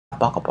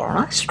பார்க்க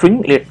போகிறோம்னா string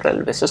literal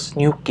versus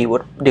new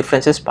keyword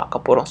differences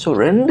பார்க்க போகிறோம். ஸோ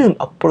ரெண்டு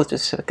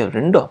அப்ரோச்சஸ்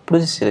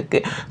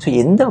இருக்குது. ஸோ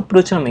எந்த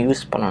அப்ரோச் நம்ம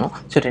யூஸ் பண்ணணும்,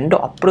 ஸோ ரெண்டு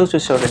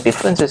அப்ரோச்சஸோட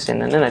டிஃப்ரென்சஸ்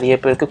என்னென்னு நிறைய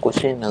பேருக்கு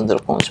கொஸ்டின்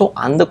வந்திருக்கும். ஸோ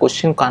அந்த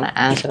கொஸ்டினுக்கான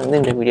ஆன்சர் வந்து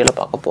இந்த வீடியோவில்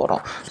பார்க்க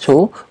போகிறோம். ஸோ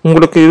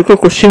உங்களுக்கு இருக்க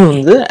கொஸ்டின்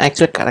வந்து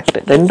ஆக்சுவலாக கரெக்ட்.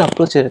 ரெண்டு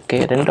அப்ரோச்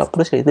இருக்குது. ரெண்டு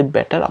அப்ரோச் எது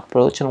பெட்டர்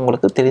அப்ரோச்னு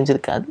உங்களுக்கு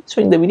தெரிஞ்சிருக்காது. ஸோ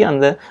இந்த வீடியோ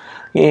அந்த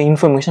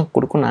இன்ஃபர்மேஷன்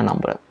கொடுக்கும் நான்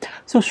நம்புகிறேன்.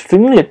 ஸோ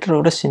ஸ்ட்ரிங்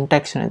லெட்டரோட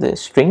சின்டாக்ஸ் இது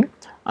string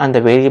and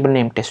the variable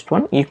name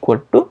test1 equal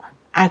to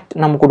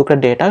நம்ம கொடுக்குற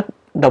டேட்டா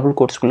டபுள்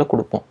கோட்ஸ்குள்ளே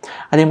கொடுப்போம்.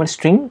 அதே மாதிரி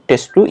string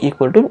test2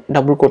 equal to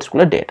double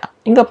கோட்ஸ்குள்ளே data.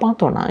 இங்கே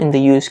பார்த்தோன்னா இந்த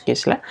யூஸ்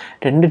கேஸில்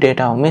ரெண்டு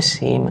டேட்டாவுமே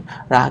சேம்,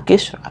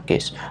 ராகேஷ்.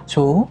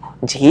 ஸோ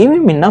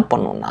ஜேவிஎம் என்ன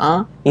பண்ணோன்னா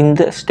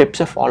இந்த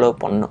ஸ்டெப்ஸை ஃபாலோ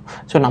பண்ணணும்.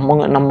 ஸோ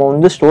நம்ம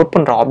வந்து ஸ்டோர்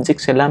பண்ணுற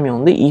ஆப்ஜெக்ட்ஸ் எல்லாமே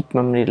வந்து ஈப்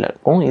மெமரியில்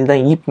இருக்கும்.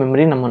 இதுதான் ஈப்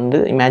மெமரி நம்ம வந்து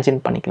இமேஜின்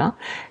பண்ணிக்கலாம்.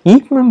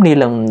 ஈப்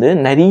மெமரியில் வந்து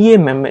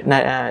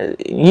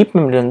ஈப்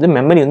மெமரி வந்து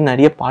மெமரி வந்து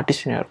நிறைய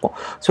பார்ட்டிஷன் இருக்கும்.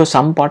 So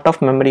some part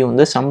of memory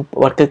வந்து சம்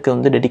ஒர்க்குக்கு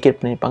வந்து டெடிகேட்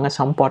பண்ணியிருப்பாங்க,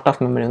 சம் பார்ட்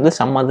ஆஃப் மெமரி வந்து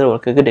சம் அதர்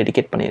ஒர்க்குக்கு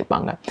டெடிகேட்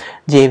பண்ணியிருப்பாங்க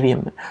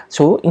ஜேவிஎம்.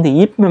 ஸோ இந்த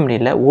ஈப்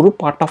மெமரியில் ஒரு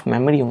பார்ட் ஆஃப்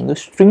மெமரி வந்து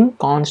ஸ்ட்ரிங்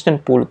கான்ஸ்டன்ட்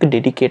பூலுக்கு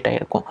டெடிகேட்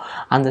ஆகிருக்கும்.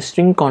 அந்த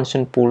ஸ்ட்ரிங்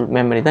கான்ஸ்டன்ட் பூல்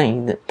மெமரி தான்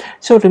இது.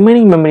 ஸோ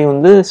ரிமைனிங் மெமரி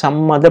வந்து சம்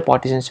அதர்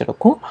பார்ட்டிஷன்ஸ்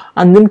இருக்கும்.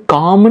 அண்ட் தென்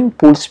காமன்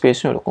பூல்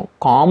ஸ்பேஸும் இருக்கும்.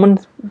 காமன்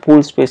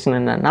பூல் ஸ்பேஸ்னு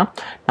என்னென்னா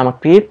நம்ம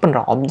க்ரியேட் பண்ணுற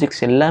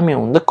ஆப்ஜெக்ட்ஸ் எல்லாமே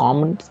வந்து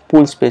காமன்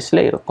பூல்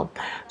ஸ்பேஸில் இருக்கும்.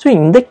 ஸோ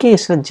இந்த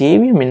கேஸில்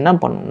ஜேவிஎம் என்ன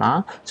பண்ணுன்னா,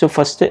 ஸோ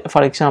ஃபஸ்ட்டு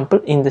ஃபார் எக்ஸாம்பிள்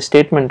இந்த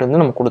ஸ்டேட்மெண்ட்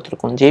வந்து நம்ம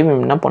கொடுத்துருக்கோம்.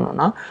 ஜேவிஎம் என்ன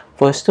பண்ணுன்னா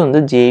ஃபர்ஸ்ட்டு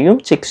வந்து JVM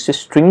sex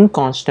string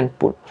constant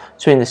pool.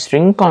 So இந்த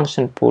ஸ்ட்ரிங்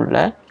கான்ஸ்டன்ட்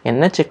பூலில்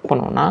என்ன செக்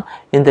பண்ணோன்னா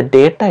இந்த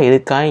டேட்டா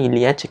இருக்கா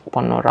இல்லையா செக்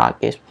பண்ணோம்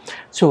ராகேஷ்.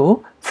 ஸோ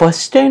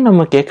ஃபஸ்ட் டைம்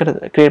நம்ம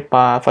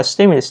ஃபஸ்ட்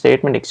டைம் இந்த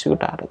ஸ்டேட்மெண்ட்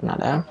எக்ஸிக்யூட்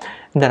ஆகிறதுனால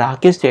இந்த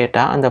ராகேஷ்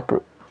டேட்டா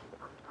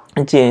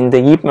இந்த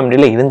ஈப்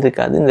மெமரியில்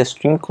இருந்திருக்காது, இந்த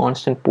ஸ்ட்ரிங்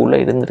கான்ஸ்டன்ட்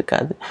பூலில்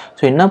இருந்திருக்காது.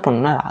 ஸோ என்ன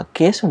பண்ணணும்னா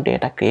ராகேஷ்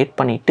டேட்டா க்ரியேட்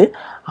பண்ணிவிட்டு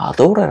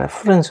அதோட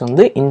ரெஃபரன்ஸ்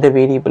வந்து இந்த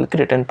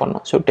வேரியபிளுக்கு ரிட்டர்ன்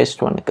பண்ணோம். ஸோ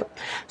test1க்கு.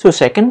 ஸோ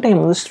செகண்ட் டைம்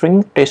வந்து string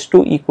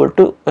test2 equal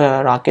to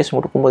Rakesh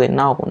கொடுக்கும்போது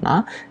என்ன ஆகும்னா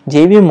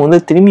ஜேவிஎம்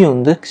வந்து திரும்பி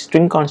வந்து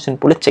ஸ்ட்ரிங்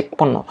கான்ஸ்டன்ட் பூலில் செக்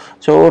பண்ணோம்.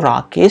 ஸோ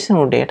ராகேஷ்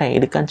டேட்டா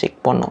எடுக்கான்னு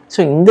செக் பண்ணோம்.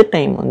 ஸோ இந்த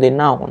டைம் வந்து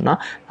என்ன ஆகும்னா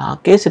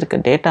ராகேஷ்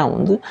இருக்க டேட்டா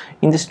வந்து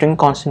இந்த ஸ்ட்ரிங்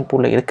கான்ஸ்டன்ட்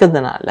பூலில்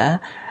இருக்கிறதுனால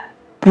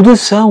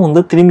புதுசாக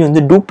வந்து திரும்பி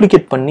வந்து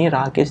டூப்ளிகேட் பண்ணி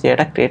ராகேஷ்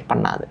டேட்டா க்ரியேட்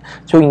பண்ணாது.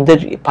 ஸோ இந்த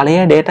பழைய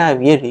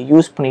டேட்டாவையே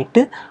ரியூஸ்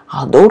பண்ணிவிட்டு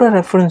அதோட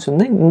ரெஃபரன்ஸ்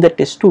வந்து இந்த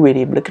test2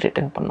 வேரியபிளுக்கு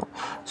ரிட்டர்ன் பண்ணும்.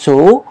 ஸோ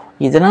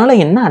இதனால்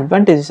என்ன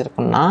அட்வான்டேஜஸ்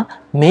இருக்குன்னா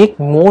மேக்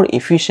மோர்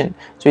எஃபிஷியன்ட்.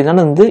 ஸோ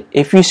இதனால் வந்து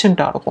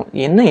எஃபிஷியண்ட்டாக இருக்கும்.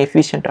 என்ன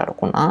எஃபிஷியண்ட்டாக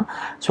இருக்கும்னா,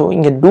 ஸோ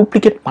இங்கே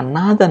டூப்ளிகேட்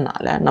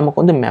பண்ணாதனால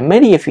நமக்கு வந்து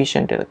மெமரி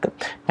எஃபிஷியன்ட் இருக்குது.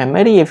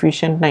 மெமரி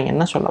எஃபிஷியன்ட்னா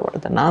என்ன சொல்ல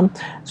வருதுன்னா,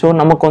 ஸோ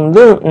நமக்கு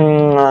வந்து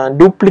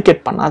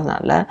டூப்ளிகேட்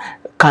பண்ணாதனால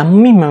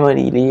கம்மி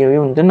மெமரியிலேயே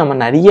வந்து நம்ம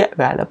நிறைய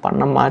வேலை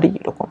பண்ண மாதிரி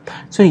இருக்கும்.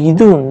 ஸோ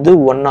இது வந்து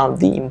one of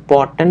the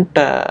important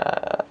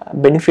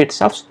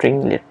benefits of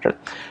string literal.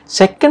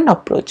 Second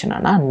approach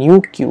என்னன்னா நியூ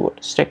கீவேர்ட்.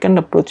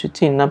 செகண்ட் அப்ரோச்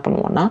வச்சு என்ன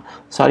பண்ணுவோன்னா,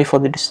 சாரி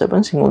ஃபார் தி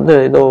டிஸ்டர்பன்ஸ், இங்கே வந்து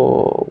ஏதோ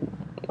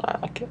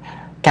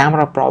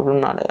கேமரா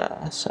ப்ராப்ளம்னால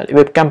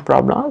வெப்கேம்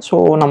ப்ராப்ளம். ஸோ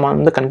நம்ம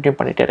வந்து கண்டினியூ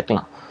பண்ணிகிட்டே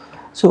இருக்கலாம்.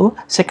 ஸோ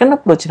செகண்ட்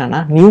அப்ரோச் என்னன்னா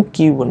நியூ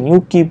கீவேர்ட். நியூ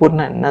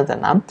கீவேர்ட்னா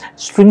என்னதுன்னா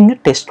string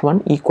test1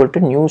 equal to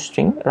new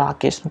string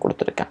ராகேஷ்னு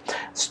கொடுத்துருக்கேன்.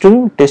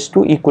 String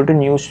test2 equal to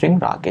new string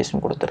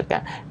ராகேஷ்னு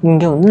கொடுத்துருக்கேன்.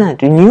 இங்கே வந்து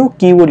நான் நியூ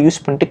கீவேர்ட்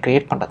யூஸ் பண்ணிட்டு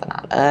க்ரியேட்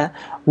பண்ணுறதுனால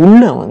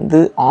உள்ளே வந்து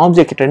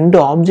ரெண்டு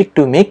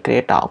ஆப்ஜெக்ட்டுமே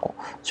க்ரியேட் ஆகும்.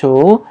 ஸோ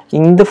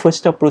இந்த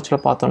ஃபர்ஸ்ட்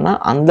அப்ரோச்சில் பார்த்தோன்னா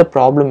அந்த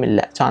ப்ராப்ளம்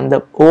இல்லை. ஸோ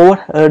அந்த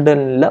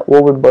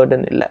ஓவர்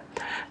பர்டன் இல்லை.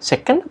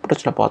 செகண்ட்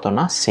அப்ரோச்சில்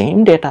பார்த்தோன்னா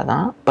சேம் டேட்டா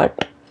தான்,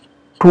 but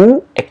 2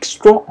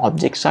 extra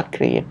objects are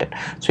created.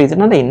 So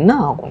இதனால் என்ன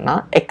ஆகும்னா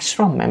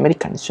எக்ஸ்ட்ரா மெமரி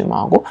கன்சியூம்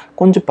ஆகும்,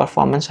 கொஞ்சம்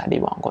பர்ஃபார்மன்ஸ்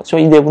அடிவாகும். ஸோ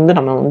இதை வந்து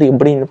நம்ம வந்து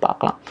எப்படின்னு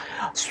பார்க்கலாம்.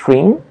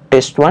 String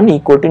test1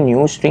 equal to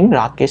new string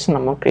Rakesh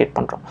நம்ம க்ரியேட்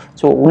பண்ணுறோம்.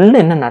 ஸோ உள்ளே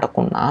என்ன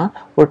நடக்கும்னா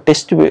ஒரு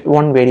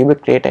test1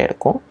 வேரியபிள் க்ரியேட்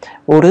ஆகிருக்கும்.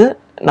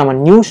 நம்ம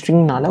நியூ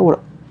ஸ்ட்ரிங்னால ஒரு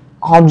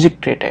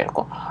ஆப்ஜெக்ட் க்ரியேட்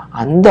ஆகிருக்கும்.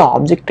 அந்த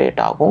ஆப்ஜெக்ட்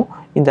க்ரியேட் ஆகும்.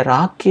 இந்த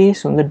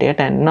ராகேஷ் வந்து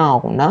டேட்டா என்ன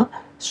ஆகும்னா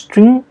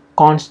ஸ்ட்ரிங்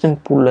கான்ஸ்டன்ட்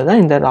பூலில் தான்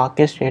இந்த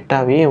ராகேஷ்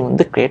டேட்டாவே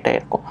வந்து க்ரியேட்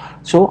ஆகிருக்கும்.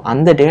 ஸோ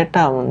அந்த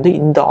டேட்டா வந்து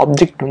இந்த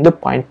ஆப்ஜெக்ட் வந்து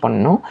பாயிண்ட்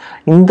பண்ணணும்.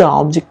 இந்த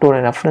ஆப்ஜெக்டோட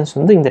ரெஃபரன்ஸ்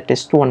வந்து இந்த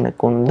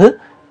test1க்கு வந்து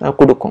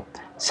கொடுக்கும்.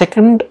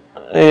 செகண்ட்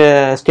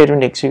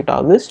ஸ்டேட்மெண்ட் எக்ஸிக்யூட்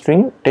ஆகுது.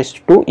 String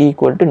test2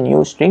 equal to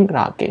new string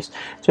Rakesh.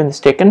 So இந்த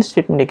செகண்ட்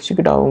ஸ்டேட்மெண்ட்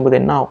எக்ஸிக்யூட் ஆகும்போது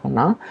என்ன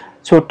ஆகும்னா,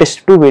 ஸோ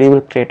test2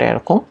 வேரியபிள் க்ரியேட்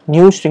ஆகிருக்கும்.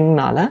 நியூ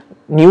ஸ்ட்ரிங்னால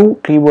நியூ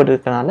கீவேர்டு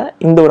இருக்கிறனால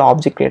இந்த ஒரு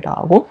ஆப்ஜெக்ட் க்ரியேட்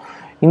ஆகும்.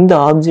 இந்த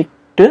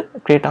ஆப்ஜெக்ட்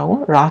க்ரியேட்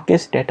ஆகும்.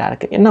 ராகேஷ் டேட்டா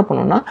இருக்குது. என்ன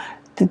பண்ணுன்னா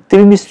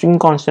திரும்பி ஸ்ட்ரிங்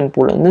கான்ஸ்டன்ட்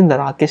பூல் வந்து இந்த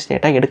ராகேஷ்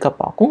டேட்டா எடுக்க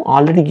பார்க்கும்.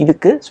 ஆல்ரெடி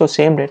இருக்குது. ஸோ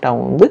சேம் டேட்டாவை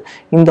வந்து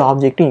இந்த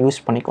ஆப்ஜெக்ட்டும் யூஸ்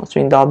பண்ணிக்கும். ஸோ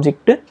இந்த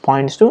ஆப்ஜெக்ட்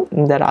பாயிண்ட்ஸ் டு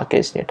இந்த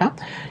ராகேஷ் டேட்டா.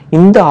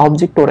 இந்த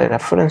ஆப்ஜெக்டோட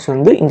ரெஃபரன்ஸ்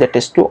வந்து இந்த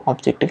test2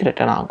 ஆப்ஜெக்ட்டுக்கு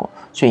ரிட்டர்ன் ஆகும்.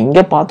 ஸோ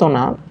இங்கே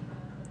பார்த்தோன்னா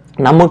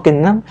நமக்கு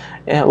என்ன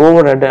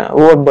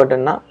ஓவர்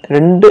பர்டன்னா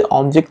ரெண்டு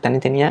ஆப்ஜெக்ட்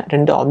தனித்தனியாக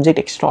ரெண்டு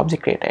ஆப்ஜெக்ட் எக்ஸ்ட்ரா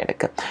ஆப்ஜெக்ட் க்ரியேட்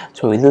ஆகிருக்கு.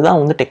 ஸோ இதுதான்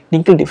வந்து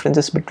technical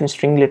differences between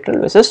string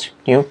literal versus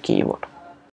new keyword.